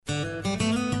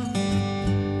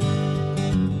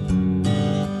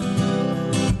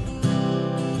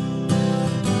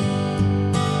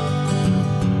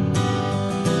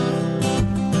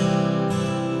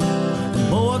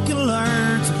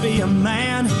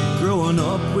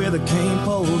with a cane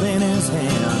pole in his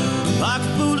hand, like a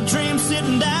fool of dream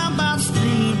sitting down by the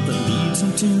stream that leads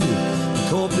him to the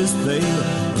Corpus Bay.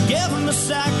 Give him a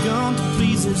shotgun to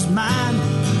please his mind,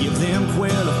 give them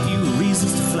quail a few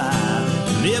reasons to fly.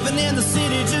 Living in the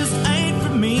city just ain't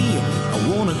for me,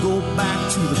 I wanna go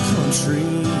back to the country.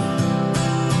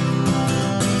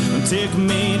 Take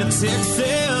me to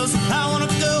Texas, I wanna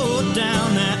go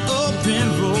down that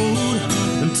open road.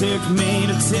 And take me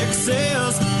to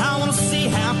Texas, I wanna see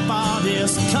how far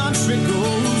this country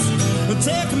goes. And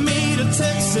take me to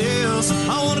Texas,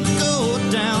 I wanna go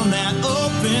down that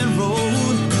open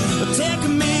road. And take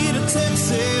me to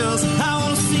Texas, I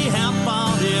wanna see how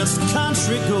far this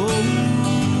country goes.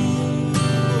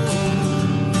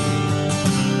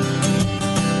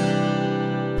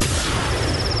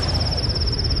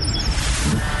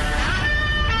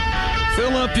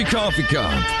 Fill up your coffee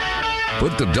cup,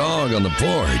 put the dog on the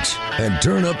porch, and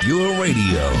turn up your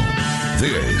radio.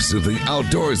 This is the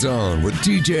Outdoor Zone with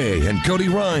TJ and Cody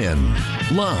Ryan,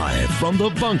 live from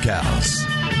the Bunkhouse.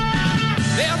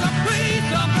 There's a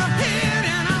place up ahead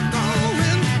and I'm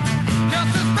going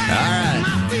just as fast. All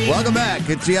right, welcome back.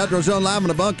 It's the Outdoor Zone live in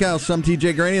the Bunkhouse. I'm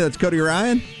TJ Graney. That's Cody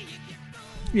Ryan.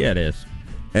 Yeah, it is.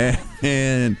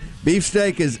 And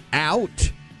Beefsteak is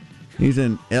out. He's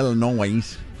in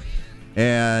Illinois.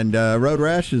 And Road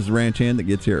Rash is the ranch hand that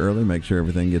gets here early, make sure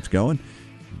everything gets going.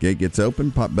 Gate gets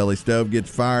open, potbelly stove gets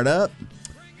fired up.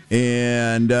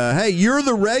 And, hey, you're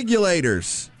the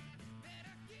regulators.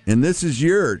 And this is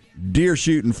your deer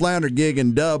shooting, flounder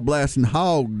gigging, dove blasting,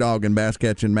 hog dogging, bass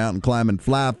catching, mountain climbing,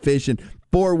 fly fishing,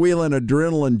 four-wheeling,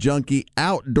 adrenaline junkie,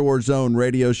 Outdoor Zone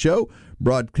radio show.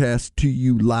 Broadcast to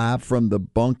you live from the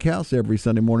Bunkhouse every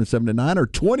Sunday morning, 7 to 9, or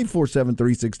 24/7,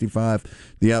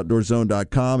 365,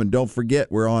 theoutdoorzone.com. And don't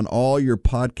forget, we're on all your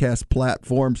podcast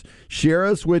platforms. Share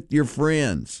us with your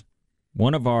friends.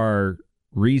 One of our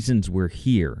reasons we're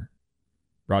here,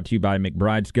 brought to you by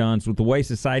McBride's Guns. With the way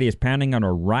society is pounding on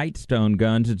our right-stone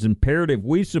guns, it's imperative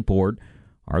we support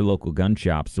our local gun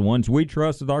shops, the ones we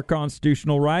trust with our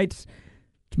constitutional rights.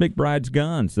 It's McBride's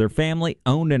Guns. They're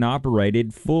family-owned and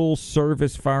operated,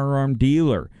 full-service firearm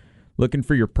dealer. Looking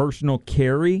for your personal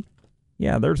carry?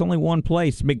 Yeah, there's only one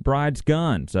place, McBride's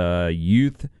Guns.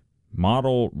 Youth,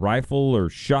 model, rifle, or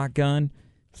shotgun.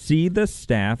 See the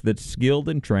staff that's skilled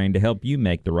and trained to help you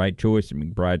make the right choice at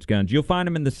McBride's Guns. You'll find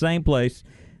them in the same place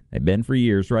they've been for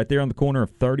years, right there on the corner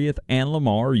of 30th and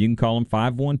Lamar. You can call them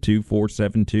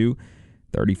 512-472-3532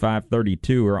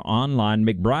 or online,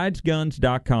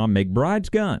 McBridesGuns.com. McBride's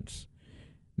Guns.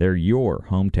 They're your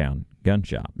hometown gun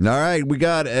shop. All right, we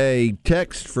got a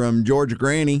text from Georgia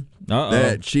Granny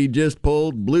that she just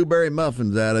pulled blueberry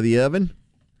muffins out of the oven.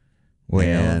 Well,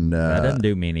 and, that doesn't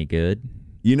do me any good.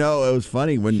 You know, it was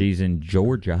funny when she's in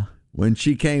Georgia. When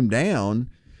she came down,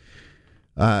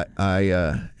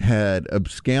 I had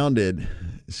absconded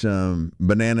some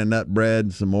banana nut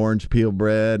bread, some orange peel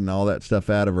bread, and all that stuff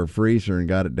out of her freezer and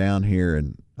got it down here.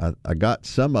 And I got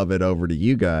some of it over to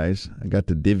you guys. I got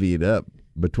to divvy it up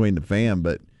between the fam,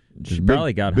 but she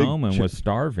probably got home and was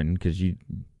starving because you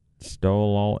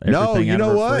stole everything out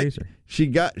of her freezer.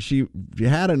 She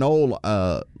had an old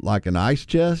like an ice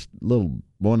chest,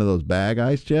 one of those bag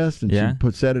ice chests, and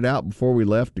she set it out before we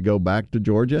left to go back to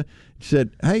Georgia. She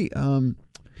said, "Hey,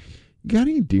 got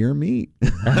any deer meat?"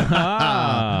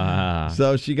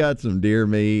 So she got some deer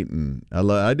meat, and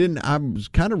I was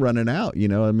kind of running out, you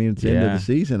know. I mean, it's the end of the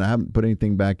season. I haven't put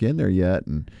anything back in there yet,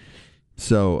 and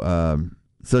so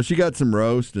she got some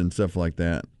roast and stuff like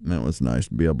that. And that was nice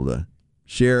to be able to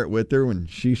share it with her when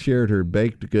she shared her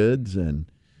baked goods. And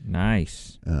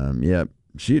nice.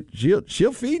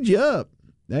 She'll feed you up.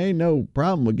 There ain't no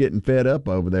problem with getting fed up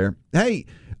over there. Hey,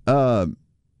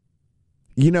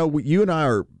 you know, you and I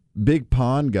are big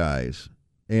pond guys,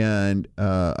 and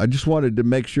I just wanted to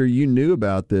make sure you knew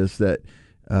about this, that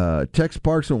Texas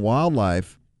Parks and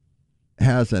Wildlife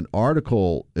has an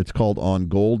article. It's called On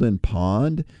Golden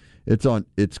Pond. It's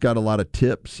got a lot of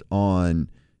tips on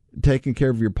taking care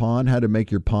of your pond, how to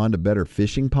make your pond a better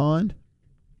fishing pond.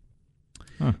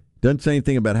 Doesn't say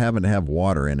anything about having to have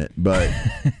water in it, but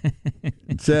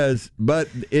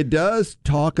it does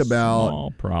talk about small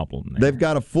problem there. They've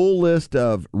got a full list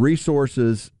of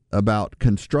resources about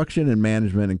construction and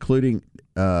management, including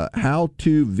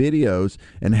how-to videos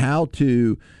and how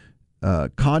to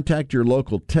contact your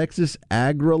local Texas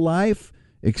AgriLife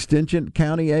Extension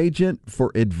County agent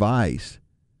for advice.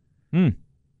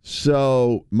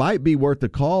 So might be worth a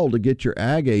call to get your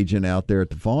ag agent out there at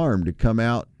the farm to come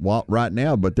out right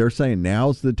now, but they're saying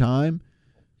now's the time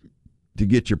to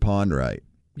get your pond right.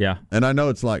 Yeah. And I know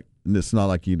it's not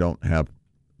like you don't have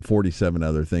 47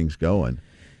 other things going.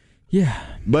 Yeah.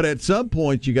 But at some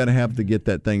point, you got to have to get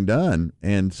that thing done.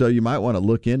 And so you might want to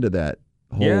look into that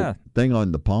whole thing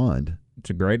on the pond. It's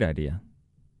a great idea.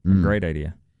 Great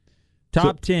idea.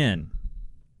 Top 10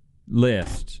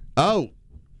 list. Oh.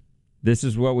 This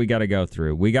is what we got to go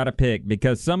through. We got to pick,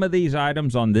 because some of these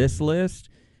items on this list,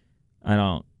 they're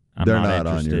not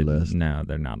on your list. No,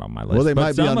 they're not on my list. Well, they but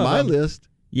might be on my list.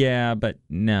 Yeah, but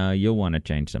no, you'll want to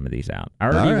change some of these out. I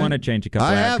already want to change a couple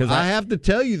out. Because I have to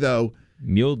tell you, though,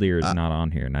 mule deer is not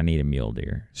on here, and I need a mule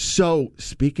deer. So,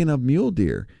 speaking of mule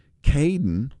deer,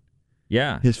 Caden,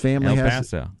 his family El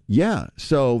has Paso. Yeah,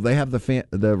 so they have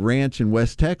the ranch in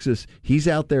West Texas. He's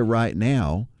out there right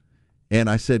now,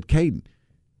 and I said, Caden,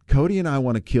 Cody and I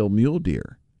want to kill mule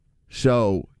deer.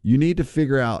 So you need to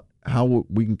figure out how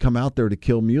we can come out there to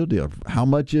kill mule deer. How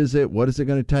much is it? What is it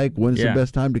going to take? When's the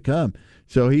best time to come?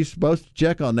 So he's supposed to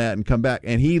check on that and come back.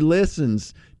 And he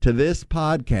listens to this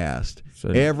podcast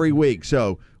every week.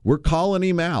 So we're calling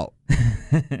him out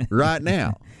right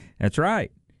now. That's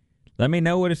right. Let me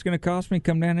know what it's going to cost me to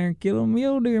come down there and kill a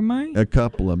mule deer, man. A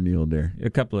couple of mule deer.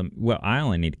 Well, I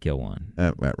only need to kill one.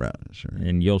 Right, sure.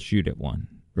 And you'll shoot at one.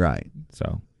 Right.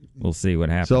 So we'll see what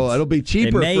happens. So it'll be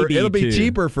cheaper. It'll be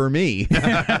cheaper for me.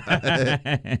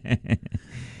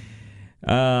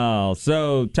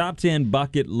 So top 10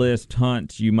 bucket list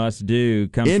hunts you must do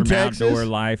comes in from Texas? Outdoor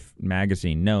Life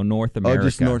magazine. No, North America. Oh,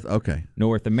 just North. Okay.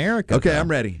 North America. Okay, though. I'm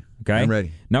ready. Okay, I'm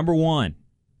ready. Number 1,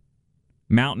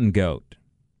 mountain goat,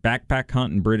 backpack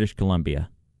hunt in British Columbia.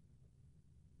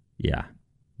 Yeah,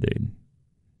 dude,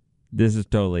 this is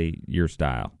totally your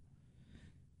style.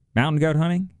 Mountain goat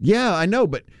hunting? Yeah, I know,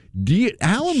 but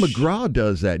Alan McGraw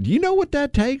does that. Do you know what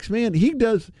that takes, man? He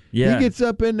does. Yeah. He gets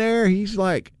up in there. He's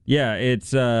like, yeah,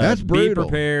 it's that's brutal. Be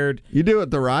prepared. You do it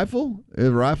with the rifle?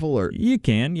 Or you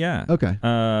can, yeah. Okay.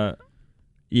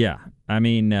 Yeah. I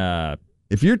mean,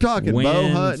 if you're talking winds, bow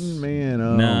hunting, man,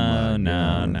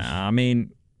 no. I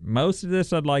mean, most of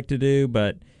this I'd like to do,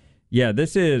 but yeah,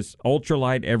 this is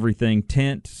ultralight everything: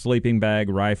 tent, sleeping bag,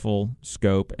 rifle,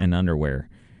 scope, and underwear.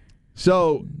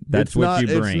 So that's what you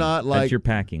bring. It's not like that's your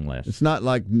packing list. It's not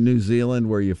like New Zealand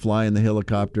where you fly in the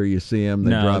helicopter, you see them,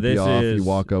 they drop you off, you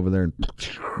walk over there.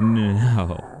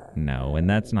 No, and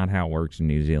that's not how it works in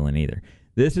New Zealand either.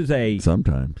 This is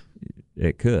sometimes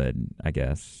it could, I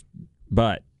guess,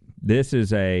 but this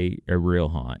is a real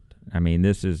hunt. I mean,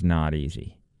 this is not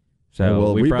easy.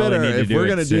 So we probably better, need to if do we're it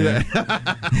going to do soon.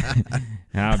 that.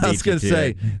 I was going to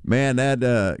say, man,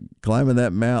 that climbing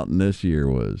that mountain this year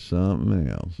was something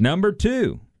else. Number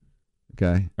 2,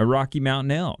 okay, a Rocky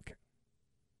Mountain elk.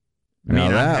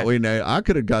 I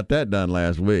could have got that done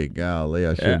last week. Golly,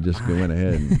 I should have just went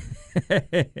ahead.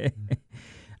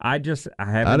 I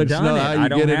haven't done it. How you I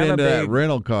don't get it have into a that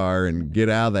rental car and get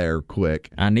out of there quick.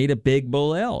 I need a big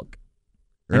bull elk.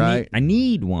 Right, I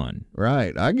need one.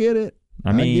 Right, I get it.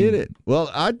 I get it.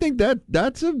 Well, I think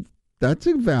that's a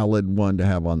valid one to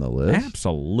have on the list.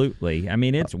 Absolutely. I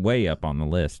mean, it's way up on the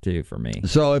list, too, for me.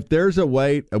 So if there's a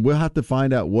way, we'll have to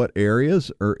find out what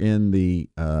areas are in the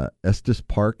Estes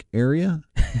Park area.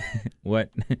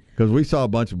 What? Because we saw a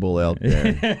bunch of bull elk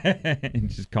there.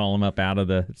 Just call them up out of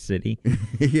the city.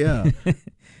 Yeah.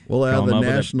 We'll have the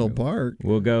national park.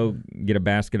 We'll go get a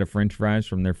basket of French fries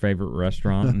from their favorite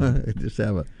restaurant.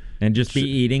 And just be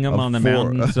eating them on the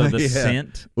mountain so the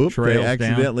scent trails they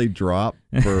accidentally drop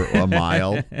for a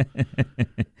mile.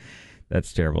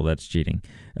 That's terrible. That's cheating.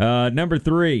 Number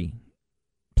 3,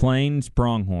 Plains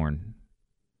pronghorn.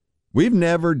 We've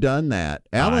never done that.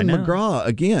 Alan McGraw,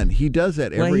 again, he does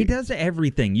that Well, he does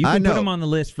everything. You can put him on the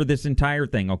list for this entire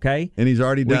thing, okay? And he's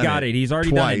already done it. We got it. He's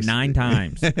already done it 9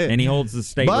 times. And he holds the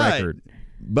state record.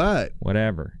 But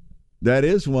whatever. That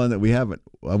is one that we haven't.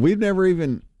 I've never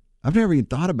even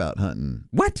thought about hunting.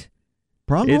 What?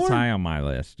 Pronghorn? It's high on my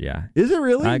list, yeah. Is it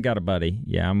really? I got a buddy.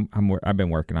 Yeah, I've been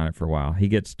working on it for a while. He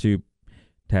gets 2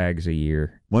 tags a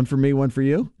year. One for me, one for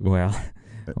you? Well,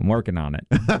 I'm working on it.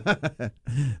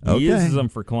 He uses them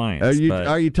for clients.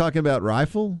 Are you talking about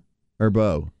rifle or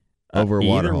bow over a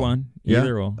water hole? One. Yeah?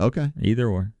 Either one. Okay. Either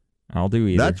or. I'll do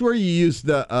either. That's where you use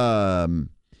the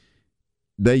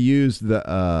they use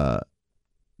the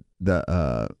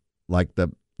like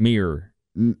the mirror.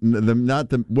 Not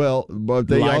the but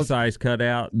they life size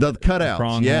cutout. The cutouts.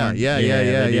 Pronghorn. Yeah.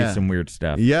 They do some weird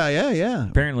stuff. Yeah.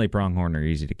 Apparently, pronghorn are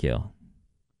easy to kill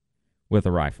with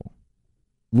a rifle.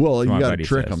 Well, you got to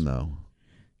trick them though.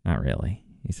 Not really.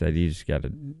 He said you just got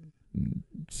to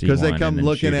see because they one come and then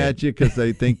looking shoot at it. you because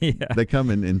they think Yeah. they come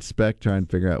and inspect, try and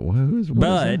figure out what is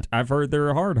But that? I've heard they're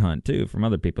a hard hunt too from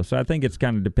other people, so I think it's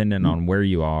kind of dependent on where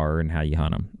you are and how you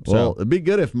hunt them. Well, So it'd be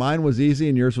good if mine was easy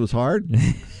and yours was hard.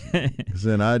 'Cause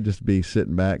then I'd just be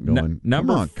sitting back going, "Come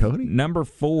on, Cody." Number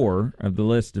 4 of the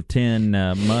list of 10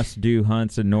 must-do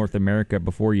hunts in North America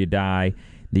before you die: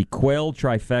 the quail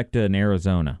trifecta in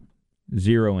Arizona.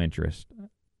 Zero interest.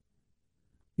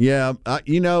 Yeah,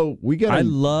 we got. I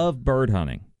love bird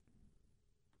hunting,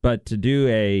 but to do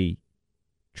a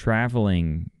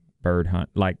traveling bird hunt,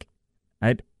 like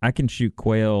I can shoot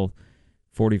quail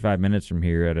 45 minutes from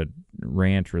here at a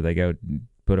ranch where they go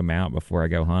put them out before I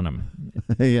go hunt them.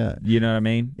 Yeah, You know what I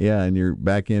mean? yeah, and you're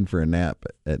back in for a nap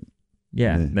at.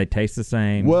 Yeah, Yeah. they taste the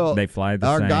same. Well, they fly the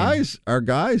our same. Our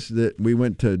guys that we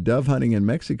went to dove hunting in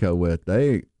Mexico with,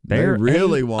 they They're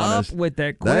really ate want up us. with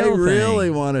that They quail really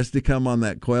thing. want us to come on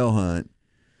that quail hunt.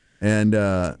 And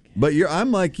but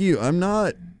I'm like you. I'm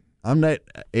not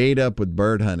ate up with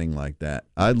bird hunting like that.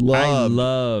 I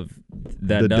love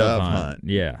that the dove hunt.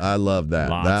 Yeah, I love that.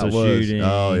 Lots that of was shooting.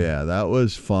 Oh yeah, that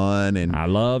was fun. And I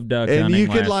love duck and hunting. you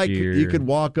could last year. you could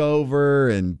walk over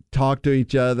and talk to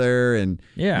each other and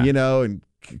Yeah. and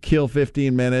kill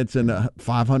 15 minutes and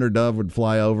 500 dove would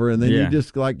fly over and then Yeah. you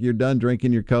just you're done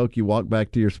drinking your Coke, you walk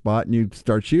back to your spot and you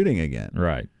start shooting again.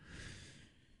 Right.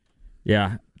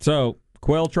 Yeah. So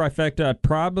quail trifecta. I'd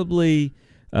probably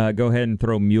go ahead and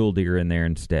throw mule deer in there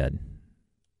instead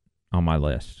on my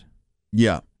list.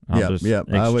 Yeah. I'll just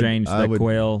exchange I the would,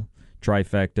 quail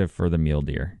trifecta for the mule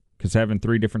deer. Because having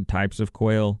 3 different types of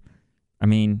quail, I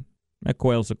mean, a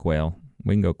quail's a quail.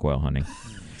 We can go quail hunting.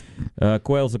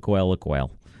 Quail's a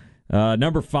quail.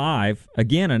 Number 5,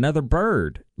 again, another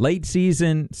bird. Late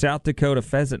season South Dakota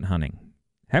pheasant hunting.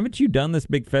 Haven't you done this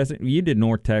big pheasant? You did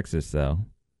North Texas, though,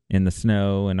 in the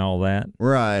snow and all that.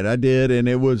 Right, I did, and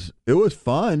it was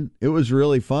fun. It was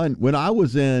really fun. When I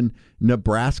was in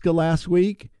Nebraska last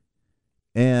week,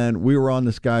 and we were on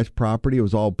this guy's property, it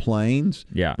was all plains.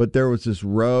 Yeah. But there was this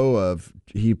row of,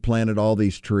 he planted all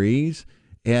these trees,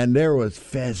 and there was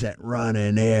pheasant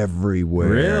running everywhere.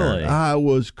 Really?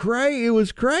 It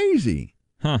was crazy.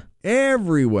 Huh.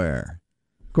 Everywhere.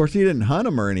 Of course, he didn't hunt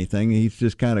them or anything. He's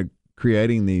just kind of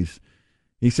creating these.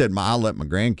 He said, I'll let my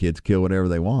grandkids kill whatever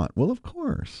they want. Well, of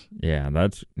course. Yeah,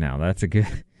 that's a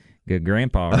good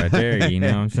grandpa right there. You know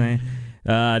what I'm saying?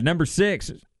 Number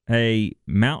 6, a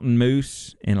mountain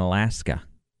moose in Alaska.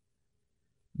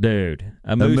 Dude,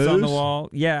 a moose on the moose? wall.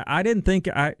 Yeah, I didn't think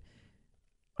I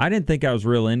was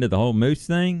real into the whole moose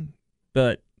thing,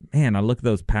 but man, I look at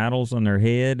those paddles on their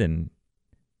head and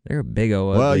they're a big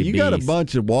old Well, ugly you got a beast.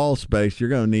 bunch of wall space you're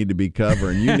going to need to be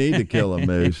covering. You need to kill a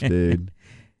moose, dude.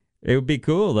 It would be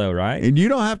cool though, right? And you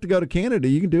don't have to go to Canada.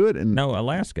 You can do it in No,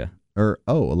 Alaska.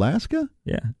 Alaska?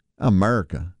 Yeah,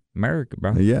 America. bro.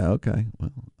 Yeah, okay.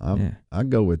 Well, Yeah. I'll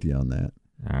go with you on that.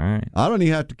 All right. I don't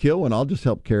even have to kill one. I'll just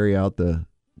help carry out the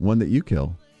one that you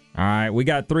kill. All right, we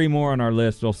got 3 more on our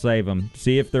list. We'll save them.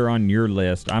 See if they're on your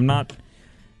list. I'm not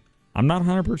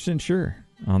 100% sure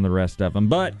on the rest of them,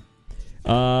 but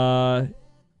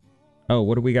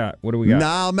what do we got?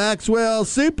 Nile Maxwell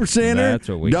Super Center. That's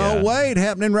what we Don't got. wait.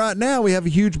 Happening right now. We have a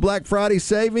huge Black Friday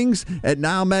savings at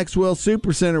Nile Maxwell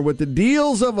Super Center with the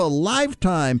deals of a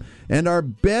lifetime and our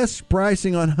best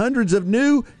pricing on hundreds of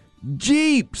new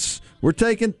Jeeps. We're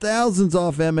taking thousands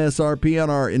off MSRP on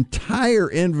our entire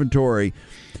inventory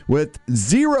with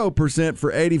 0%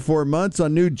 for 84 months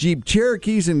on new Jeep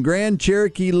Cherokees and Grand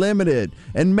Cherokee Limited,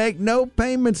 and make no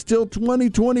payments till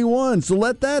 2021. So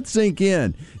let that sink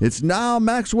in. It's Nile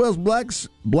Maxwell's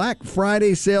Black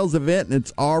Friday sales event, and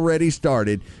it's already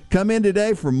started. Come in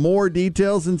today for more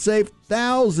details and save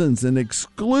thousands in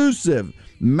exclusive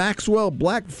Maxwell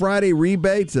Black Friday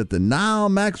rebates at the Nile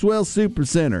Maxwell Super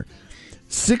Center.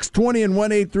 620 and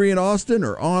 183 in Austin,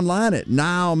 or online at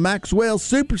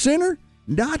NileMaxwellSuperCenter.com.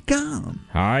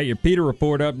 All right, your Peter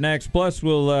Report up next. Plus,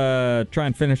 we'll try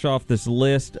and finish off this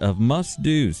list of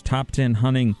must-dos, top 10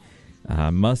 hunting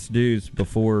must-dos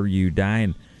before you die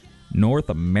in North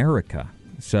America.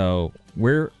 So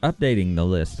we're updating the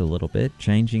list a little bit,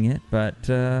 changing it, but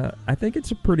I think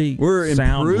it's a pretty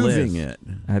sound improving list. it.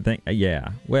 I think, yeah.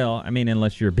 Well, I mean,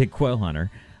 unless you're a big quail hunter.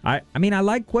 I mean, I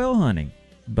like quail hunting,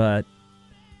 but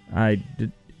I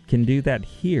can do that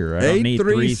here. I don't need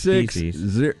 3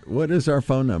 species. What is our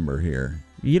phone number here?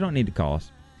 You don't need to call us.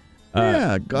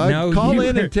 Call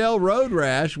in and tell Road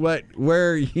Rash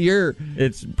where you're.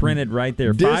 It's printed right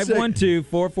there.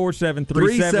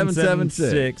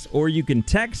 512-447-3776. Or you can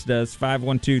text us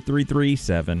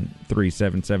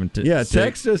 512-337-3772. Yeah,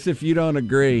 text us if you don't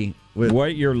agree with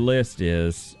what your list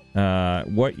is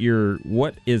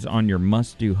what is on your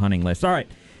must-do hunting list. All right.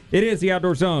 It is the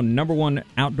Outdoor Zone, #1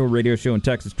 outdoor radio show in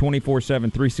Texas,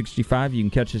 24/7, 365. You can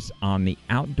catch us on the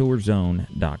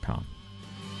outdoorzone.com.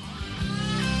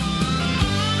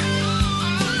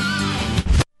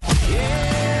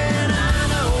 Yeah, I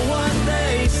know what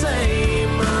they say,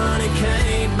 money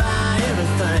can't buy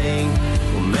everything.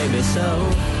 Well, maybe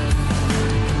so,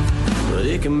 but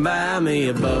it can buy me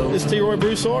a boat. This is T. Roy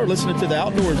Broussard listening to the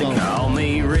Outdoor Zone. Call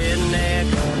me redneck,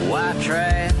 white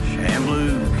trash, and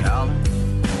blue collar.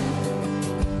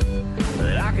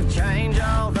 But I could change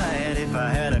all that if I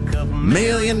had a couple $1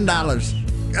 million.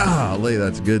 Golly,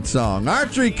 that's a good song.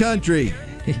 Archery Country.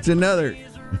 It's another.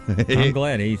 I'm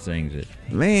glad he sings it.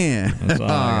 Man. That's all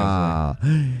I gotta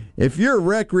say. If you're a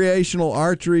recreational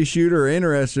archery shooter or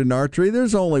interested in archery,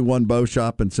 there's only one bow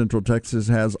shop in Central Texas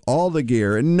that has all the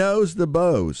gear and knows the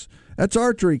bows. That's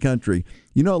Archery Country.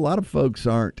 You know, a lot of folks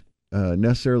aren't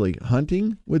necessarily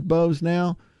hunting with bows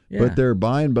now. Yeah. But they're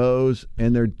buying bows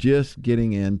and they're just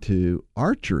getting into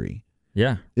archery.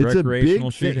 Yeah, It's recreational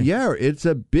a big shooting. Yeah, it's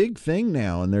a big thing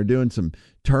now, and they're doing some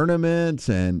tournaments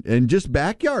and just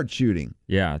backyard shooting.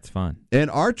 Yeah, it's fun. And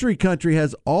Archery Country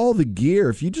has all the gear.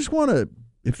 If you just want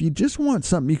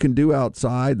something you can do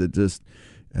outside that just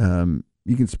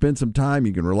you can spend some time,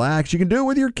 you can relax, you can do it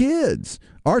with your kids.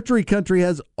 Archery Country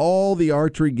has all the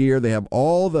archery gear. They have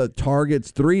all the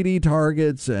targets, 3D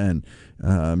targets, and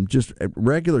just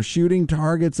regular shooting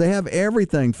targets. They have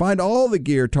everything. Find all the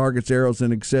gear, targets, arrows,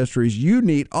 and accessories you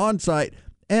need on site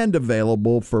and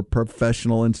available for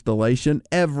professional installation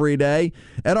every day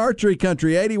at Archery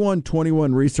Country,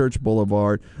 8121 Research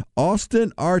Boulevard,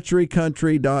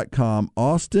 AustinArcheryCountry.com,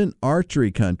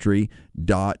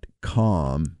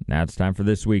 AustinArcheryCountry.com. Now it's time for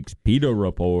this week's PETA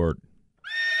Report.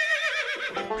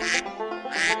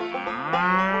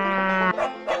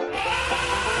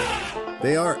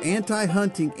 They are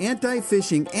anti-hunting,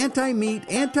 anti-fishing, anti-meat,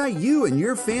 anti-you and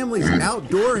your family's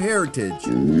outdoor heritage.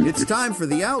 It's time for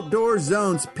the Outdoor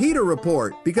Zone's PETA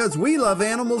Report, because we love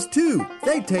animals too.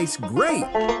 They taste great.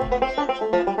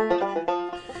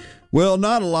 Well,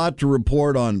 not a lot to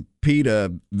report on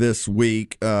PETA this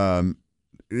week.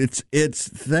 It's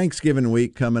Thanksgiving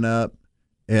week coming up,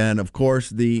 and of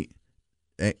course the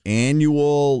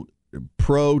annual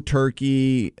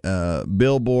pro-turkey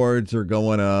billboards are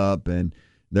going up, and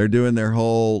they're doing their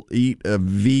whole eat a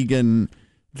vegan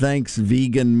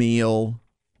meal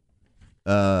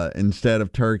instead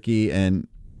of turkey. And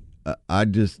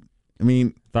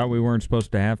Thought we weren't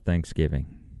supposed to have Thanksgiving.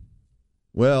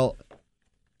 Well,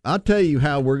 I'll tell you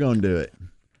how we're going to do it.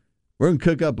 We're going to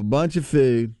cook up a bunch of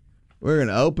food. We're going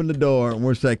to open the door, and we're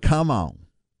going to say, come on.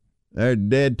 There are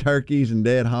dead turkeys and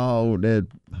dead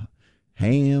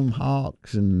ham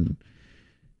hocks, and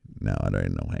no, I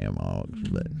don't know ham hocks,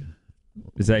 but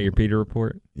Is that your PETA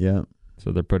Report? yeah,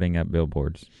 So they're putting up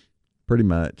billboards. pretty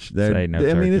much. Say no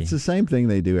turkey. It's the same thing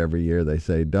they do every year. They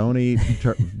say don't eat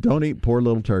poor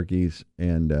little turkeys,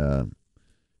 and I'm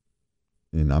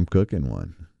cooking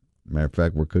one. Matter of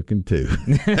fact, we're cooking two.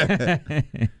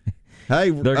 Hey,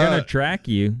 They're going to track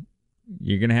you.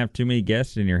 You're going to have too many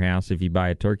guests in your house if you buy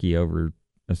a turkey over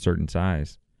a certain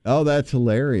size. Oh, that's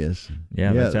hilarious.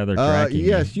 Yeah, that's how they're tracking you.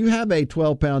 Yes, you have a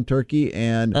 12-pound turkey,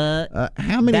 and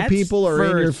how many people are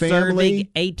in your family? Serving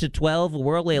 8 to 12.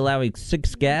 We're only allowing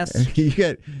 6 guests.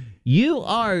 You You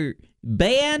are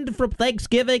banned from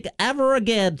Thanksgiving ever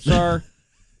again, sir.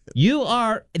 You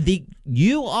are the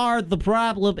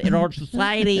problem in our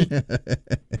society.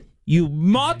 You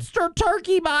monster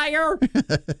turkey buyer!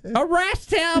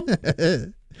 Arrest him!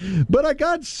 But I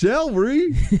got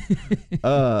celery.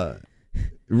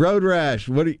 Road Rash,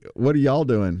 what are y'all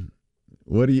doing?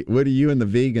 What are you and the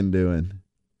vegan doing?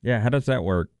 Yeah, how does that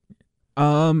work?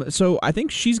 So I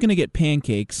think she's going to get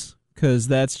pancakes because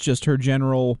that's just her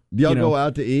general. Do y'all go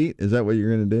out to eat? Is that what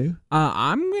you're going to do?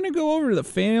 I'm going to go over to the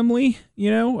family,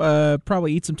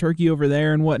 probably eat some turkey over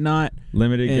there and whatnot.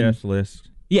 Limited guest list.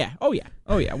 Yeah. Oh, yeah.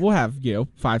 We'll have,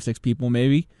 5-6 people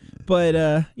maybe. But,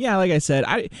 like I said,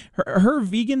 her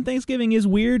vegan Thanksgiving is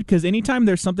weird because anytime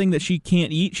there's something that she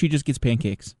can't eat, she just gets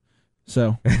pancakes.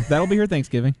 So that'll be her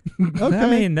Thanksgiving. Okay. I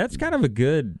mean, that's kind of a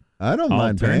good I don't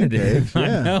mind alternative. pancakes.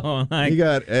 Yeah. I know, you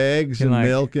got eggs and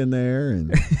milk in there.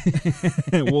 And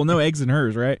well, no eggs in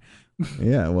hers, right?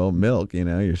 Yeah, well, milk,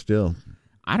 you're still.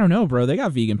 I don't know, bro. They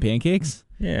got vegan pancakes.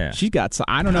 Yeah. She's got some.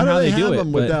 I don't know how they do have it.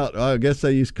 them without, I guess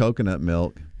they use coconut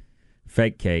milk.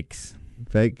 Fake cakes.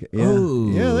 Fake, yeah.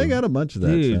 Ooh. Yeah, they got a bunch of that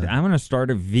Dude, stuff. I'm going to start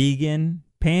a vegan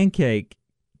pancake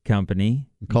company.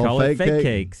 Call it Fake Cake?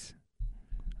 Cakes.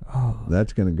 Oh,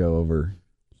 that's going to go over.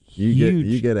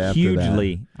 You get after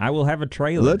hugely. that. I will have a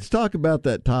trailer. Let's talk about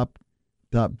that top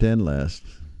Top 10 list.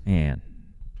 Man,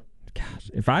 gosh,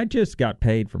 if I just got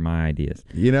paid for my ideas.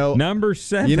 You know, number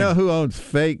 7. You know who owns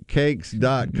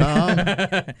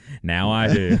fakecakes.com? Now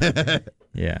I do.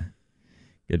 Yeah.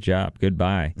 Good job.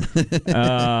 Goodbye.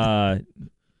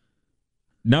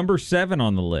 Number 7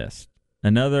 on the list.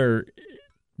 Another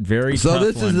very So tough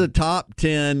this one. is the top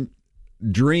 10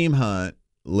 dream hunt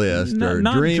list. No, or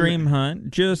not dream hunt,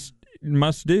 just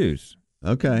must-dos.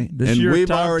 Okay. This and is your we've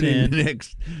top already 10.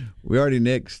 nixed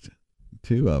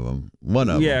 2 of them. One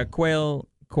of them. Yeah, quail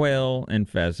and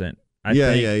pheasant. I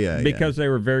Yeah, think yeah. Because they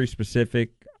were very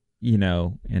specific,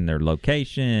 in their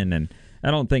location, and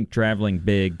I don't think traveling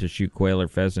big to shoot quail or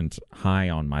pheasants high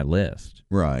on my list.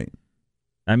 Right.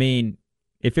 I mean,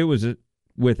 if it was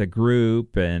with a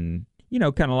group and,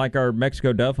 kind of like our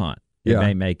Mexico dove hunt, it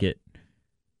may make it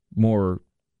more.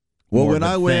 Well, more when of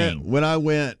a I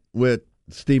went with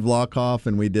Steve Lockhoff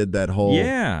and we did that whole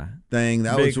thing,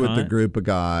 that was big with hunt. a group of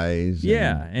guys.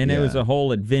 And it was a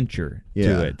whole adventure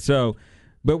to it. So,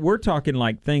 but we're talking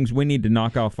like things we need to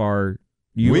knock off our.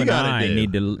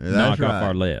 Need to knock off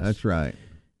our list. That's right.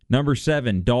 Number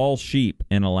 7, Dall sheep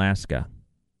in Alaska.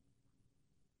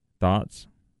 Thoughts?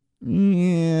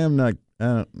 Yeah, I'm not.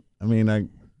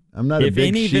 I'm not a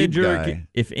big sheep guy.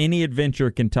 If any adventure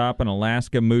can top an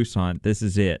Alaska moose hunt, this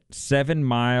is it.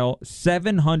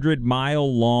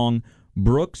 700-mile long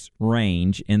Brooks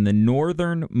Range in the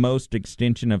northernmost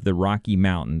extension of the Rocky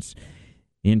Mountains.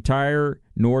 The entire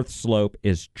north slope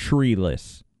is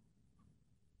treeless.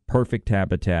 Perfect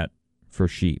habitat for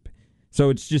sheep. So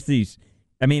it's just these.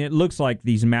 It looks like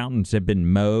these mountains have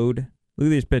been mowed. Look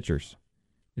at these pictures.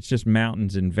 It's just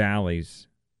mountains and valleys.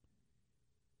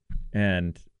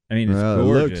 And, it's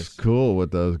gorgeous. It looks cool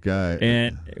with those guys.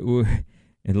 And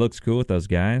it looks cool with those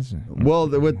guys. Well,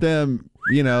 with them,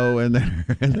 and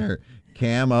their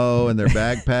camo and their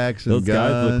backpacks and those guns. Those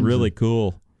guys look really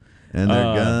cool. And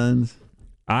their guns.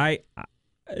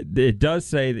 It does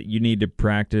say that you need to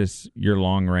practice your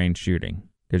long-range shooting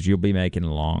because you'll be making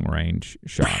long-range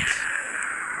shots.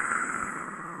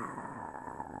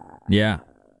 Yeah,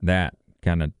 that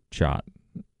kind of shot.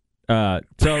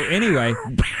 So anyway,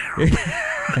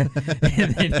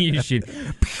 and then you shoot.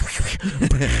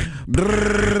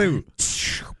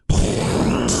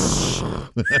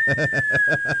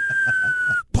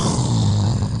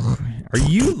 Are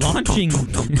you launching?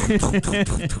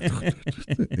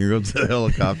 Here goes the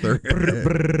helicopter.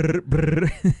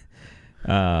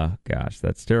 Gosh,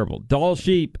 that's terrible. Dall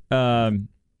sheep.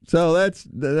 So that's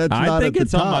not I think at the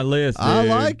it's top. on my list. Dude. I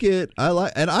like it.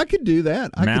 And I could do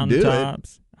that. I could do it.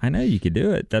 Mountaintops. I know you could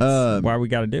do it. That's why we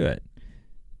got to do it.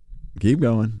 Keep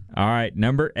going. All right,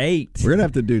 number 8. We're gonna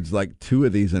have to do like 2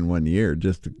 of these in 1 year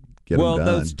just to get them done.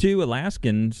 Those 2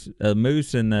 Alaskans, the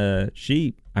moose and the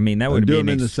sheep. That would be an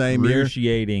in the same year.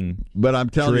 Excruciating. But I'm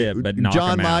telling trip, you, but knock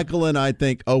John 'em out. Michael and I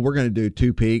think, we're going to do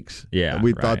 2 peaks. Yeah,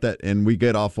 we right. thought that, and we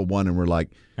get off of one, and we're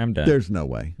like, I'm done. There's no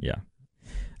way. Yeah.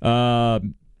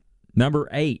 Number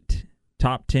 8,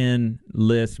 top 10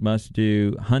 list must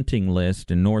do hunting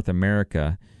list in North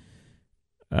America.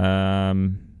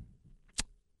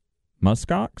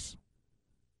 Muskox.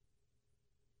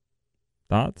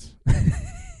 Thoughts?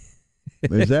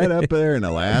 Is that up there in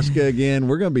Alaska again?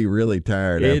 We're going to be really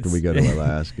tired after we go to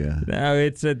Alaska. No,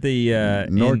 it's at the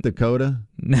North Dakota.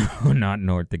 No, not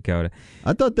North Dakota.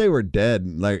 I thought they were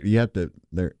dead. Like you have to,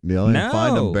 they only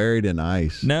find them buried in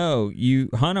ice. No, you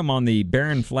hunt them on the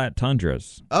barren flat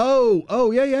tundras.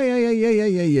 Oh, yeah.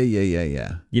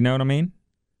 You know what I mean?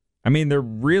 They're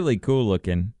really cool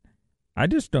looking. I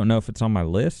just don't know if it's on my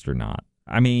list or not.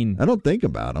 I don't think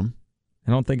about them.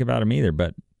 I don't think about them either,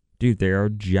 but dude, they are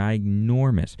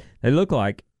ginormous. They look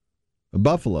like a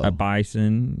buffalo, a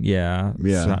bison. Yeah,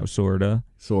 sorta.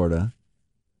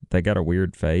 They got a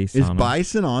weird face. Is on them.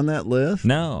 bison on that list?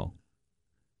 No.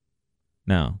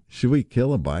 Should we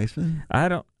kill a bison? I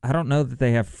don't know that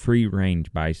they have free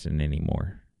range bison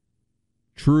anymore.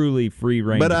 Truly free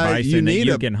range bison that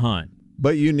you can hunt.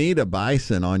 But you need a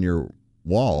bison on your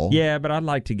wall. Yeah, but I'd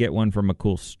like to get one from a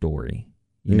cool story.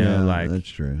 You know, like that's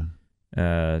true.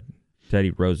 Teddy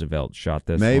Roosevelt shot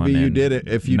this. Maybe one you in did it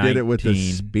if you did it with a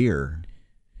spear.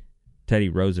 Teddy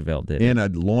Roosevelt did in a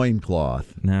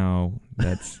loincloth. No,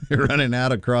 that's running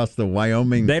out across the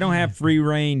Wyoming. They don't have free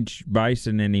range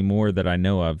bison anymore that I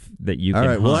know of that you can All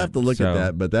right, hunt, we'll have to look at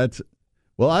that, but that's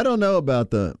I don't know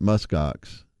about the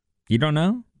muskox. You don't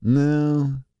know?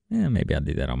 No. Yeah, maybe I'll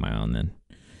do that on my own then.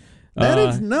 That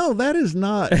is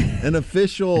not an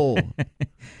official.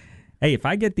 Hey, if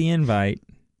I get the invite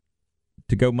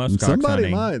to go muskox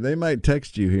hunting, they might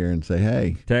text you here and say,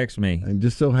 "Hey, text me." It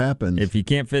just so happens if you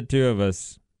can't fit 2 of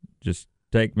us, just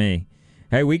take me.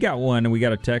 Hey, we got one, and we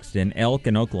got a text in Elk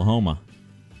in Oklahoma.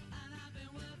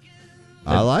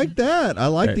 I like that. I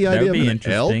like the idea of an elk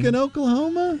interesting. in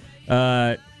Oklahoma.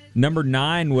 Number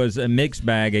 9 was a mixed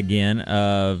bag again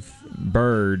of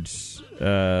birds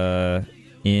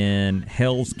in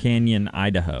Hell's Canyon,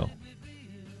 Idaho.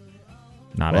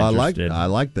 Not interested. I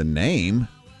like the name.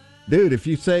 Dude, if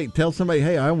you tell somebody,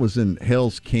 hey, I was in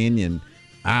Hell's Canyon,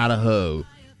 Idaho,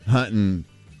 hunting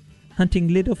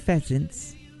little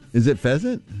pheasants. Is it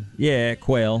pheasant? Yeah,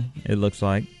 quail, it looks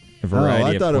like. A variety of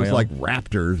I thought quail. it was like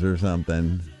raptors or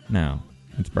something. No,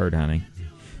 it's bird hunting.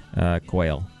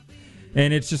 Quail.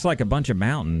 And it's just like a bunch of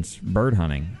mountains bird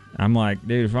hunting. I'm like,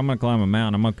 dude, if I'm going to climb a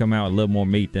mountain, I'm going to come out with a little more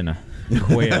meat than a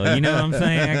quail. You know what I'm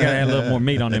saying? I got to have a little more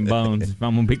meat on them bones if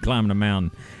I'm going to be climbing a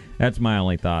mountain. That's my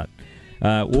only thought.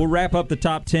 We'll wrap up the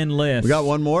top 10 list. We got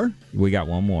one more? We got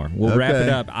one more. We'll wrap it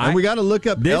up. And we got to look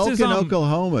up elk in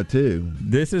Oklahoma, too.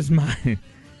 This is my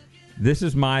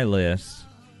list.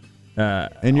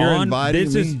 And you're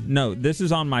inviting me? No, this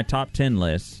is on my top 10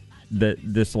 list.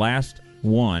 This last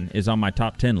one is on my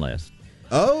top 10 list.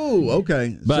 Oh,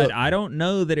 okay. But I don't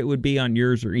know that it would be on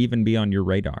yours or even be on your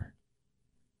radar.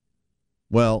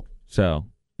 Well, so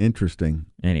interesting.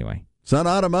 Anyway, Sun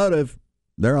Automotive,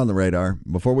 they're on the radar.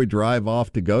 Before we drive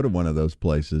off to go to one of those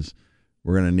places,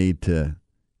 we're going to need to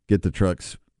get the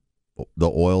trucks, the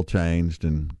oil changed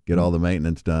and get all the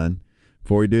maintenance done.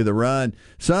 Before we do the run,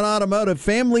 Sun Automotive,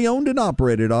 family-owned and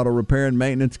operated auto repair and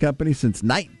maintenance company since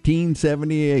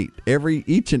 1978.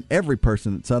 Each and every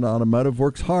person at Sun Automotive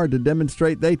works hard to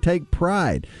demonstrate they take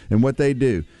pride in what they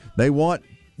do. They want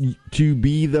to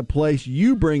be the place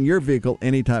you bring your vehicle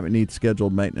anytime it needs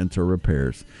scheduled maintenance or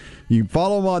repairs. You can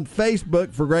follow them on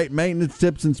Facebook for great maintenance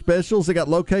tips and specials. They got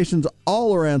locations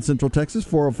all around Central Texas,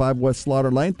 405 West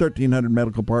Slaughter Lane, 1300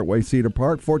 Medical Parkway, Cedar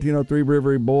Park, 1403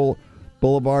 Rivery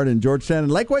Boulevard in Georgetown,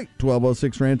 and Lakeway,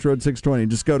 1206 Ranch Road 620.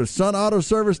 Just go to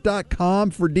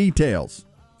sunautoservice.com for details.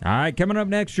 All right, coming up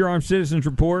next, your Armed Citizens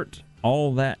Report,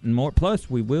 all that and more. Plus,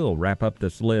 we will wrap up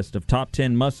this list of top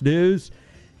 10 must-dos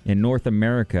in North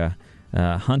America,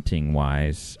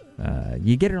 hunting-wise.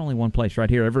 You get it only one place right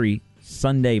here every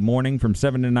Sunday morning from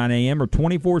 7 to 9 a.m. or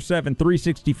 24/7,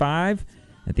 365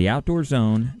 at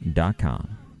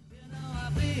theoutdoorzone.com.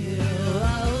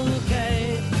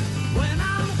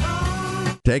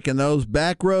 Taking those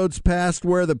back roads past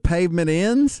where the pavement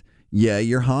ends? Yeah,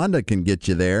 your Honda can get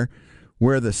you there.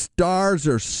 Where the stars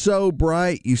are so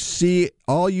bright,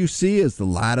 all you see is the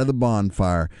light of the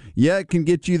bonfire. Yeah, it can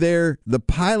get you there. The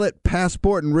Pilot,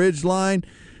 Passport, and Ridgeline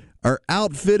are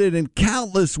outfitted in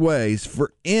countless ways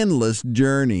for endless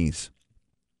journeys.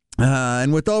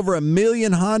 And with over 1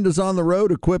 million Hondas on the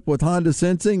road equipped with Honda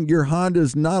Sensing, your Honda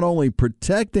is not only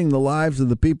protecting the lives of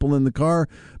the people in the car,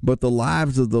 but the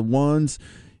lives of the ones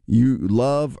you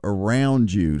love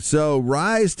around you. So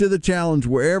rise to the challenge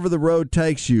wherever the road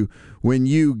takes you when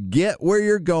you get where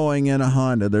you're going in a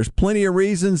Honda. There's plenty of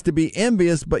reasons to be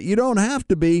envious, but you don't have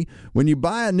to be when you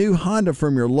buy a new Honda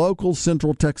from your local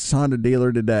Central Texas Honda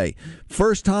dealer today.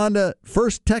 First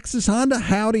Texas Honda,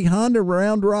 Howdy Honda,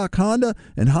 Round Rock Honda,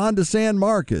 and Honda San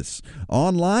Marcos.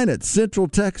 Online at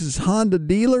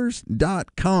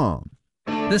CentralTexasHondaDealers.com.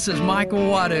 This is Michael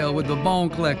Waddell with the Bone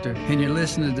Collector, and you're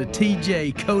listening to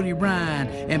TJ, Cody Ryan,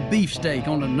 and Beefsteak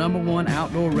on the #1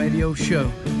 outdoor radio show,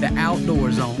 The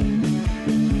Outdoor Zone.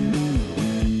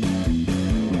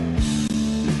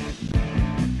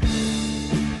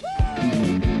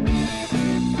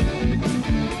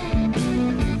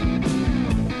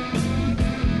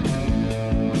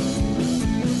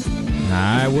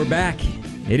 All right, we're back.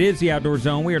 It is the Outdoor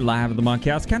Zone. We are live at the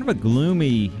Bunkhouse. Kind of a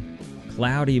gloomy,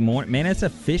 cloudy morning. Man, it's a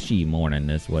fishy morning.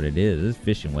 That's what it is. It's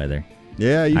fishing weather.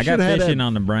 Yeah, I got fishing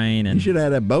on the brain. And you should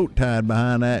have that boat tied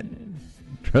behind that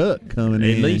truck coming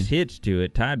in. At least hitched to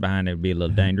it. Tied behind it would be a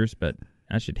little dangerous, but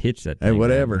I should hitch that thing. Hey,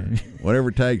 whatever. Whatever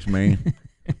it takes, man.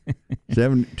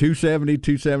 270,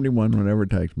 271, whatever it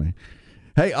takes, man.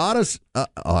 Hey, Austin's,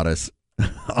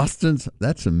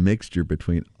 that's a mixture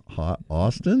between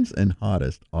Austin's and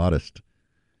Hottest.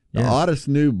 The hottest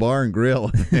new bar and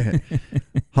grill.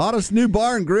 Hottest new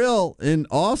bar and grill in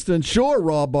Austin, Shore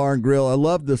Raw Bar and Grill. I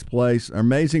love this place. Our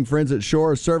amazing friends at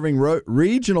Shore are serving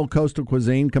regional coastal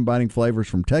cuisine, combining flavors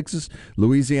from Texas,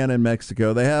 Louisiana, and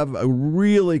Mexico. They have a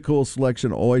really cool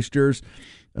selection of oysters.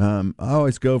 I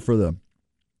always go for the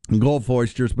Gulf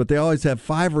oysters, but they always have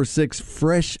 5 or 6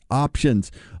 fresh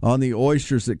options on the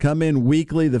oysters that come in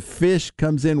weekly. The fish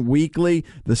comes in weekly.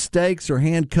 The steaks are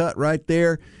hand cut right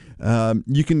there.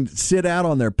 You can sit out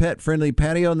on their pet-friendly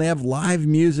patio, and they have live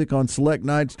music on select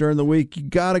nights during the week. You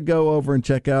got to go over and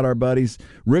check out our buddies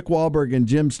Rick Wahlberg and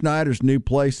Jim Snyder's new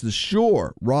place, The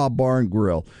Shore Raw Bar and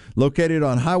Grill, located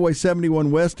on Highway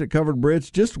 71 West at Covered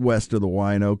Bridge, just west of the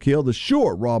Wino Kill. The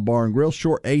Shore Raw Bar and Grill,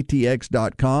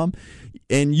 shoreatx.com,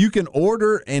 and you can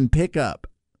order and pick up.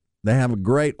 They have a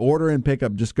great order and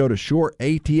pickup. Just go to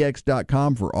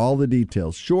shoreatx.com for all the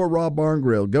details. Shore Raw Bar and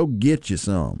Grill. Go get you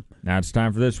some. Now it's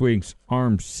time for this week's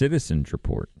Armed Citizens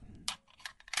Report.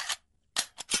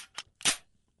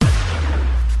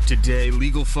 Today,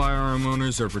 legal firearm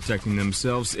owners are protecting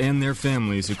themselves and their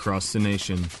families across the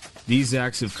nation. These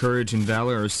acts of courage and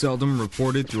valor are seldom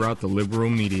reported throughout the liberal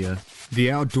media.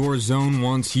 The Outdoor Zone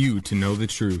wants you to know the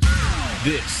truth.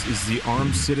 This is the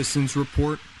Armed Citizens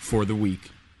Report for the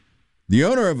week. The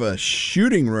owner of a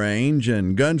shooting range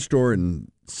and gun store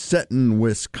in Seton,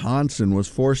 Wisconsin, was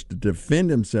forced to defend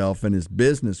himself and his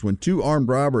business when two armed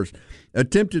robbers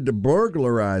attempted to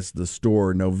burglarize the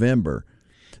store in November.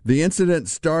 The incident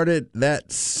started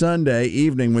that Sunday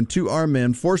evening when two armed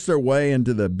men forced their way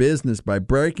into the business by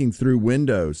breaking through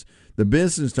windows. The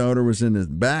business owner was in his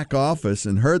back office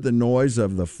and heard the noise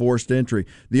of the forced entry.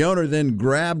 The owner then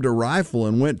grabbed a rifle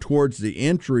and went towards the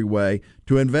entryway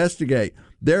to investigate.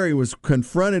 There he was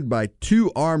confronted by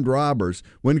two armed robbers.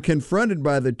 When confronted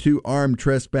by the two armed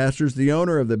trespassers, the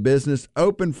owner of the business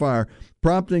opened fire,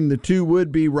 prompting the two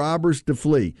would-be robbers to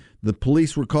flee. The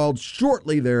police were called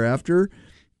shortly thereafter.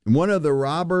 One of the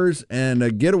robbers and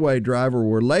a getaway driver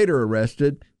were later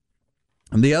arrested,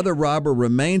 and the other robber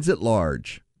remains at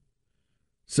large.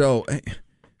 So,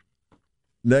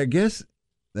 I guess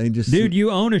they just... Dude, you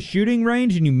own a shooting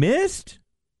range and you missed?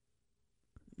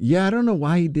 Yeah, I don't know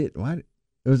why he did... Why?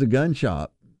 It was a gun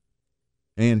shop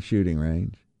and shooting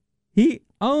range. He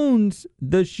owns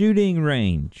the shooting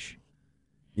range.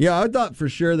 Yeah, I thought for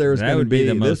sure there was that going to would be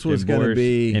the most this was going to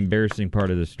be embarrassing part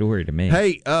of the story to me.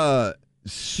 Hey,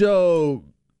 so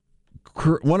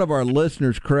one of our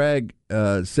listeners, Craig,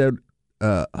 said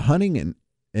hunting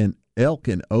an elk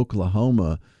in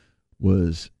Oklahoma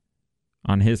was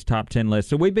on his top 10 list.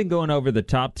 So we've been going over the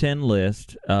top 10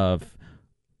 list of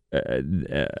a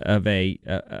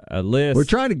list. We're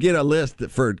trying to get a list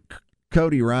for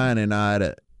Cody Ryan and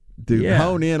I to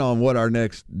hone in on what our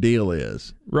next deal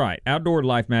is. Right. Outdoor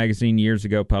Life magazine years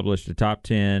ago published a top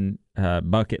 10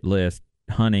 bucket list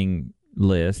hunting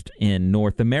list in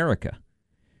North America.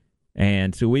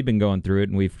 And so we've been going through it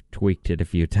and we've tweaked it a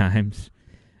few times.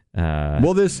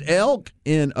 Well, this elk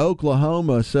in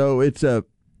Oklahoma, so it's a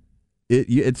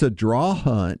draw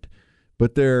hunt,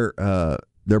 but they're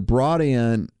brought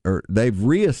in, or they've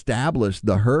reestablished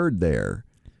the herd there.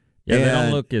 Yeah, they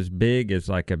don't look as big as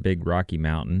like a big Rocky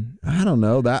Mountain. I don't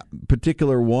know, that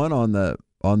particular one on the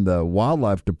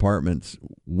wildlife department's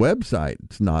website,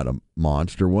 it's not a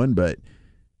monster one, but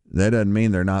that doesn't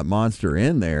mean they're not monster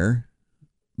in there.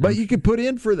 But you could put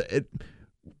in for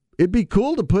it'd be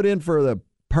cool to put in for the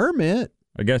permit.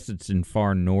 I guess it's in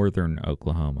far northern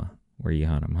Oklahoma where you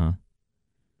hunt them, huh?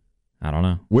 I don't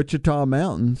know. Wichita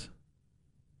Mountains.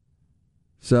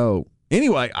 So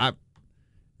anyway,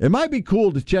 it might be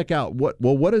cool to check out what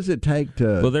does it take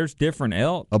to. Well, there's different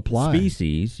elk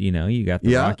species. You know, you got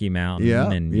the Rocky Mountain,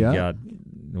 and you got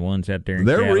the ones out there.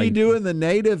 They're redoing the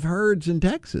native herds in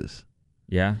Texas.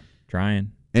 Yeah,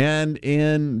 trying. And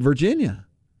in Virginia,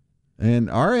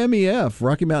 and our MEF,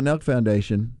 Rocky Mountain Elk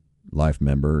Foundation, life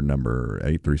member number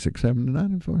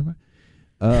 8367945.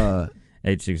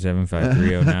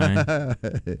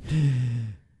 867-5309.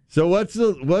 So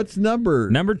what's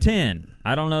number 10?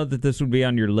 I don't know that this would be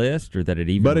on your list or that it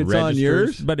even registers. But it's on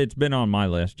yours? But it's been on my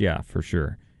list, yeah, for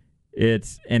sure.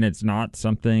 It's not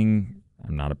something,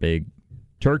 I'm not a big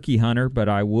turkey hunter, but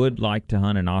I would like to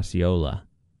hunt an Osceola.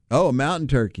 Oh, a mountain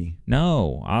turkey.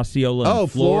 No, Osceola in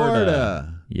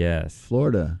Florida. Yes.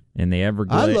 Florida. In the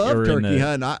Everglades. I love turkey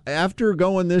hunting. After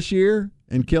going this year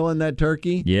and killing that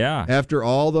turkey, after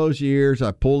all those years,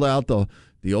 I pulled out the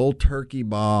old turkey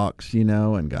box,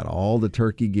 and got all the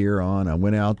turkey gear on. I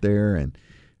went out there and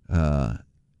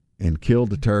killed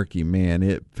the turkey. Man,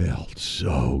 it felt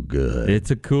so good. It's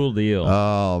a cool deal.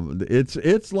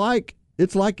 It's like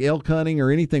elk hunting or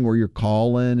anything where you're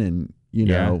calling and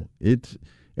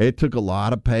it took a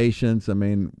lot of patience. I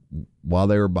mean, while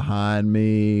they were behind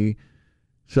me.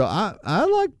 So I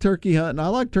like turkey hunting. I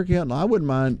wouldn't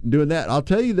mind doing that. I'll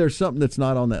tell you, there's something that's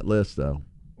not on that list though.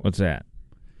 What's that?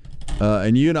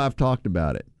 And you and I have talked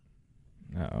about it.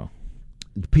 Uh-oh.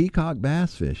 Peacock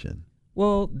bass fishing.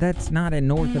 Well, that's not in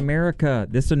North America.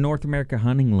 This is a North America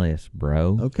hunting list,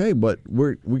 bro. Okay, but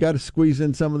we got to squeeze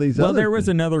in some of these Well, other there was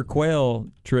things. another quail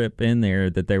trip in there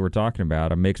that they were talking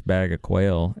about, a mixed bag of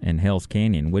quail in Hell's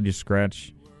Canyon. We'll just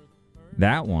scratch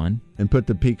that one. And put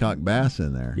the peacock bass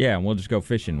in there. Yeah, and we'll just go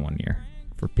fishing one year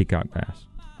for peacock bass.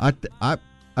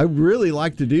 I really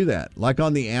like to do that. Like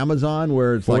on the Amazon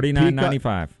where it's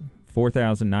 $49.95.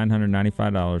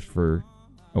 $4,995 for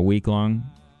a week-long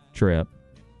trip.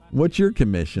 What's your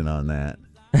commission on that?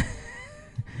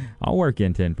 I'll work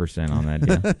in 10% on that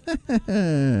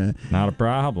deal. Not a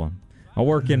problem. I'll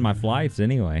work in my flights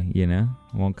anyway, you know.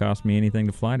 It won't cost me anything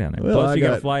to fly down there. Well, Plus, you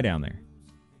got to fly down there.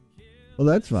 Well,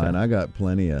 that's fine. I got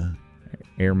plenty of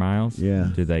air miles.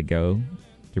 Yeah. Do they go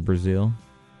to Brazil?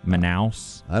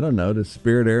 Manaus? I don't know. Does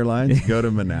Spirit Airlines go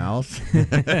to Manaus?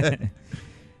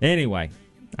 Anyway,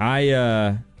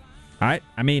 I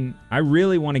mean, I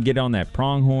really want to get on that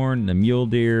pronghorn, the mule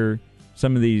deer,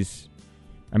 some of these.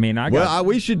 I mean,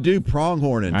 we should do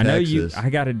pronghorn in Texas. I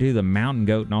got to do the mountain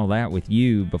goat and all that with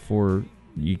you before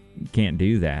you can't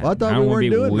do that. Well, I thought we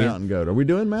weren't doing mountain goat. Are we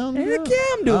doing mountain goat? Yeah,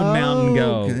 I'm doing mountain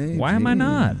goat. Okay, Why am I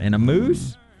not? And a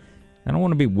moose? I don't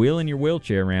want to be wheeling your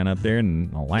wheelchair around up there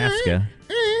in Alaska.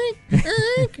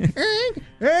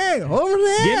 Hey, over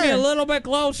there! Get me a little bit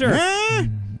closer.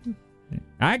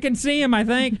 I can see him, I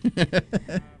think.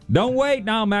 Don't wait.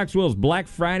 Now Maxwell's Black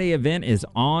Friday event is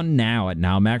on now at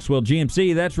Now Maxwell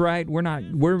GMC. That's right. We're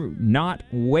not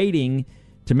waiting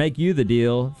to make you the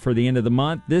deal for the end of the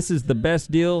month. This is the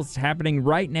best deals happening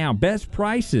right now. Best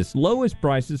prices, lowest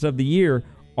prices of the year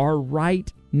are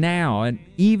right now. And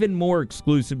even more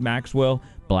exclusive Maxwell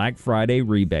Black Friday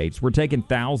rebates. We're taking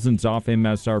thousands off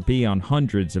MSRP on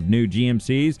hundreds of new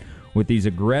GMCs. With these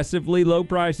aggressively low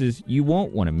prices, you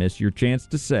won't want to miss your chance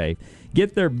to save.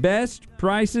 Get their best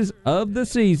prices of the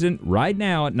season right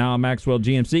now at Nile Maxwell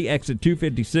GMC, exit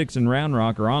 256 in Round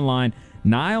Rock, or online,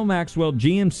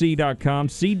 NileMaxwellGMC.com.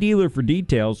 See dealer for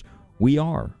details. We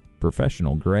are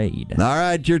professional grade. All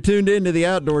right, you're tuned into the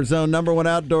Outdoor Zone, #1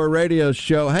 outdoor radio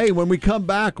show. Hey, when we come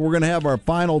back, we're going to have our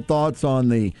final thoughts on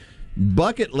the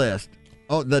bucket list.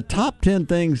 Oh, the top 10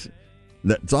 things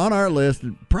that's on our list.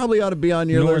 It probably ought to be on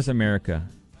your list. North America.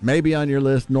 Maybe on your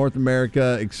list, North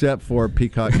America, except for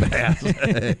peacock bass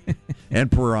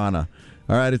and piranha.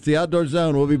 All right, it's the Outdoor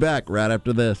Zone. We'll be back right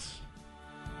after this.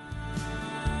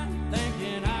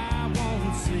 Thinking I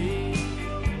won't see.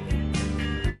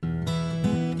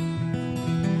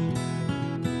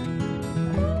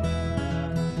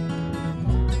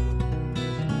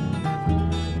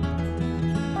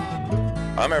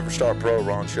 I'm EverStar Pro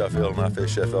Ron Sheffield, and I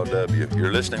fish FLW.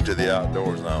 You're listening to the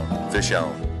Outdoor Zone. Fish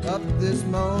on. Up this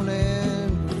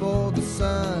morning before the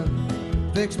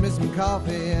sun, fixed me some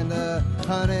coffee and a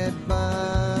honey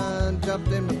bun.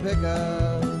 Jumped in my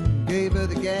pickup, gave her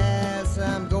the gas.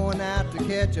 I'm going out to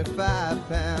catch a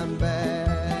 5-pound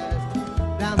bass.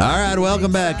 All right,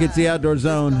 welcome back. It's the Outdoor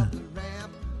Zone,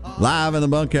 live in the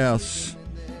Bunkhouse.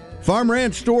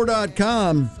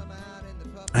 FarmRanchStore.com.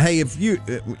 Hey, if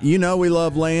you know we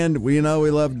love land, we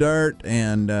love dirt,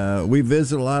 and we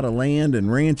visit a lot of land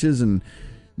and ranches and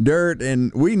dirt,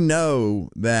 and we know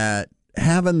that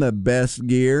having the best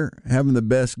gear, having the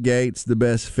best gates, the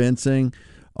best fencing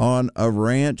on a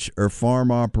ranch or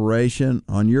farm operation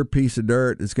on your piece of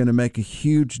dirt is going to make a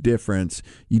huge difference.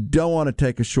 You don't want to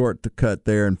take a shortcut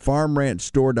there, and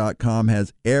FarmRanchStore.com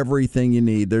has everything you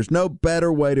need. There's no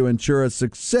better way to ensure a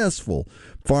successful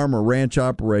farm or ranch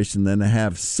operation than to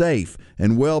have safe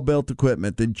and well-built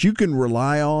equipment that you can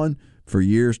rely on for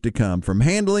years to come. From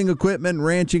handling equipment,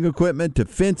 ranching equipment, to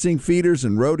fencing, feeders,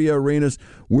 and rodeo arenas,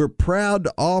 we're proud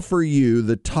to offer you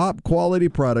the top quality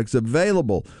products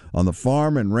available on the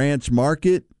farm and ranch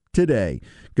market today.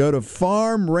 Go to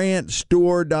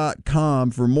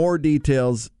FarmRanchStore.com for more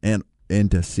details and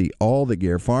to see all the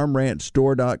gear.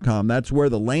 FarmRanchStore.com. That's where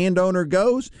the landowner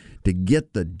goes to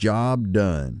get the job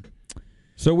done.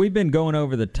 So we've been going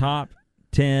over the top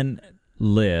 10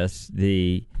 lists,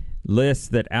 the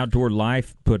list that Outdoor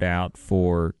Life put out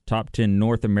for top 10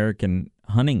 North American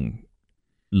hunting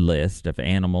list of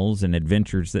animals and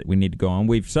adventures that we need to go on.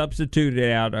 We've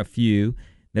substituted out a few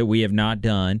that we have not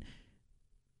done,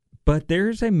 but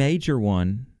there's a major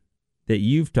one that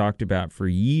you've talked about for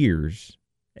years,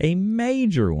 a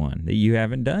major one that you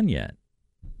haven't done yet.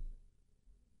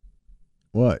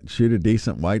 What, shoot a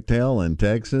decent whitetail in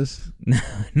Texas?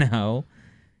 No.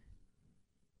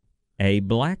 A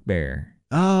black bear.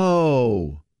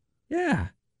 Oh. Yeah.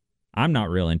 I'm not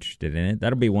real interested in it.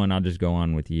 That'll be one I'll just go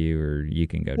on with you, or you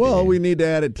can go. Well, do. we need to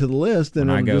add it to the list, and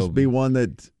When I it'll go just be one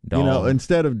that dog.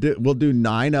 instead of we'll do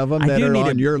 9 of them I that do are need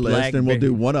on a your list, black and we'll bear.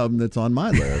 do one of them that's on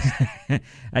my list.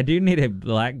 I do need a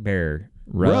black bear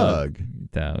rug.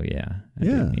 Though, yeah. I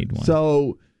do need one.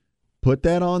 So put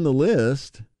that on the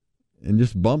list, and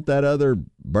just bump that other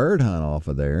bird hunt off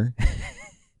of there.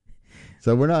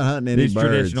 So we're not hunting any These birds.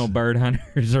 traditional bird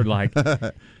hunters are like,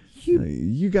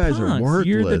 you guys are punks,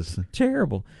 worthless. You're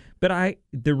terrible. But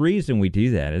the reason we do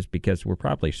that is because we're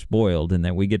probably spoiled in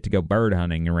that we get to go bird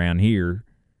hunting around here.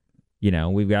 You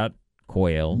know, we've got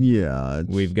quail. Yeah.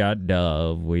 We've got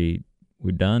dove. We've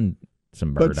done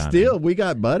some bird hunting. But still, we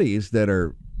got buddies that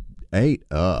are ate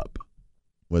up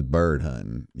with bird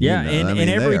hunting. Yeah, and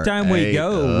every time we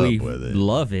go, we it.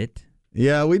 love it.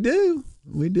 Yeah, we do.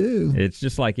 We do. It's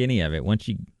just like any of it. Once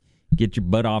you get your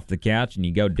butt off the couch and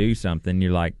you go do something,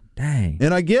 you're like, dang.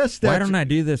 And I guess why don't I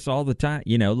do this all the time?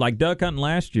 You know, like duck hunting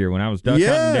last year when I was duck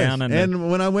hunting down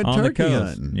and when I went on turkey the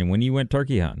coast. hunting. And when you went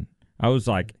turkey hunting, I was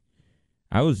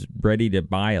ready to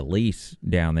buy a lease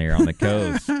down there on the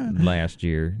coast last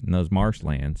year in those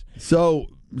marshlands. So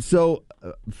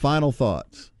final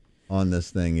thoughts on this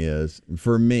thing is,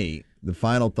 for me, the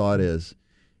final thought is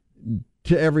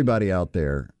to everybody out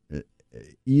there,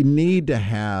 you need to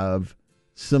have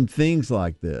some things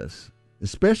like this,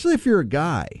 especially if you're a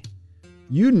guy.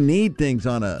 You need things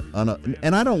on a,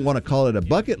 and I don't want to call it a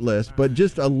bucket list, but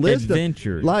just a list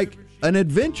Adventure. like an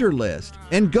adventure list,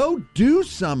 and go do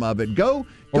some of it. Go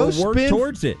work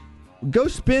towards it. Go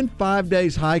spend 5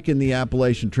 days hiking the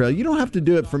Appalachian Trail. You don't have to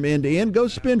do it from end to end. Go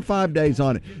spend 5 days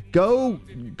on it. Go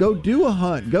do a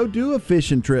hunt. Go do a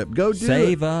fishing trip.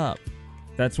 Save up.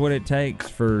 That's what it takes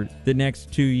for the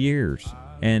next 2 years,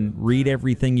 and read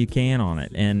everything you can on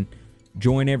it, and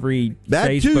join every that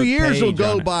Facebook 2 years page will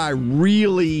go on it. by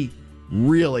really,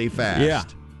 really fast. Yeah,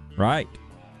 right.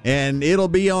 And it'll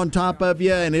be on top of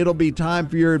you, and it'll be time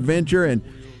for your adventure. And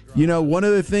you know, one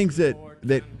of the things that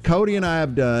Cody and I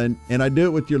have done, and I do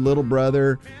it with your little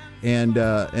brother, and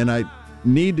I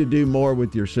need to do more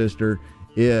with your sister,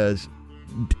 is,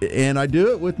 and I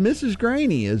do it with Mrs.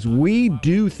 Graney, is we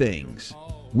do things.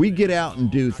 We get out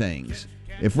and do things.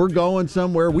 If we're going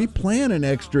somewhere, we plan an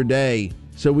extra day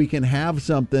so we can have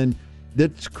something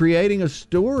that's creating a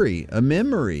story, a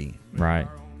memory. Right.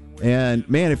 And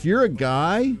man, if you're a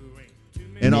guy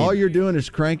and all you're doing is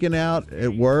cranking out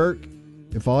at work,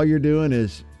 if all you're doing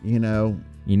is, you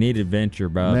need adventure,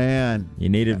 bub. Man, you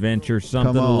need adventure,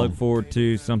 something to look forward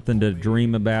to, something to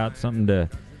dream about, something to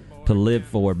live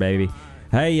for, baby.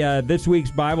 Hey, this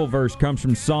week's Bible verse comes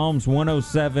from Psalms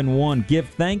 107:1. Give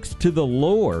thanks to the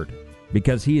Lord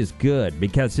because he is good,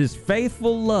 because his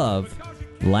faithful love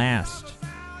lasts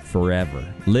forever.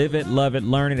 Live it, love it,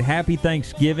 learn it. Happy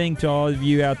Thanksgiving to all of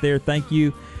you out there. Thank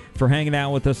you for hanging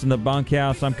out with us in the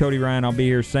Bunkhouse. I'm Cody Ryan. I'll be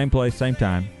here same place, same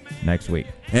time next week.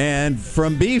 And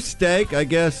from Beefsteak, I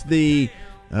guess the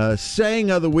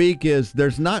saying of the week is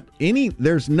there's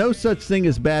no such thing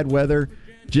as bad weather,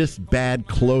 just bad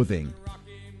clothing.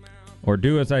 Or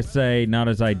do as I say, not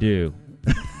as I do.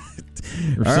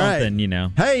 Or all something,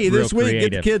 right. Hey, this week, creative.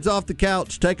 get the kids off the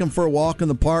couch, take them for a walk in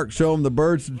the park, show them the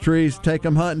birds and trees, take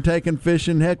them hunting, take them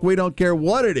fishing. Heck, we don't care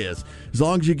what it is, as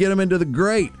long as you get them into the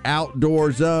great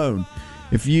outdoor zone.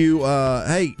 If you,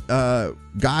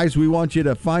 guys, we want you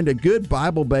to find a good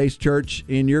Bible-based church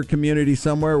in your community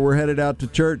somewhere. We're headed out to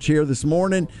church here this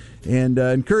morning, and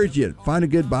encourage you to find a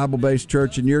good Bible-based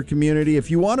church in your community.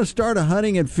 If you want to start a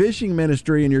hunting and fishing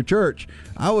ministry in your church,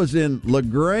 I was in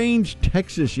LaGrange,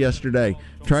 Texas yesterday,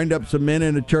 trained up some men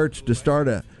in a church to start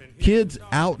a kids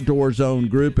outdoor zone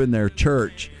group in their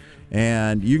church.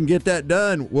 And you can get that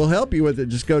done. We'll help you with it.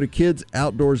 Just go to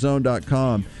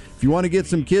kidsoutdoorzone.com. If you want to get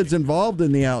some kids involved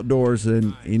in the outdoors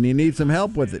and you need some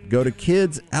help with it, go to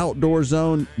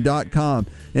kidsoutdoorzone.com.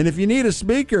 And if you need a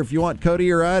speaker, if you want Cody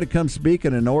or I to come speak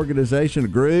in an organization, a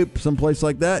group, someplace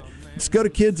like that, just go to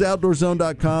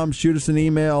kidsoutdoorzone.com, shoot us an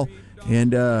email,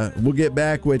 and we'll get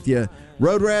back with you.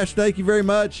 Road Rash, thank you very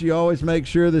much. You always make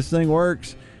sure this thing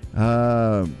works.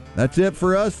 That's it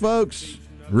for us, folks.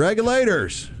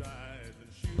 Regulators,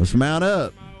 let's mount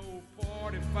up.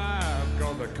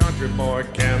 'Cause the country boy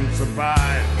can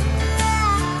survive.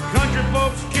 Country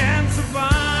folks can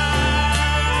survive.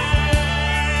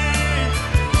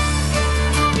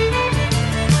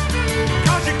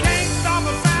 'Cause you can't stop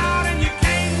us out and you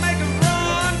can't make us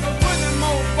run. 'Cause we're them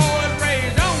old boys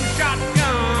raised on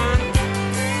shotgun.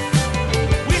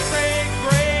 We say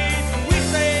grace and we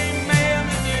say man,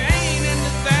 and you ain't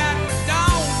into that, but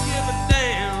don't give a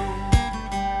damn.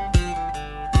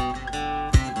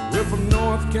 We're from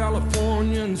North Carolina.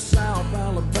 California and South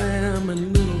Alabama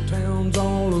and little towns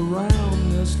all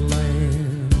around this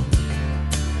land.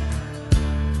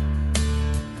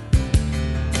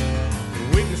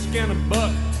 We can skin a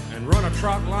buck and run a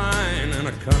trot line, and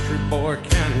a country boy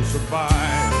can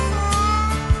survive.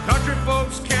 Country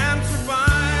folks can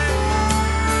survive.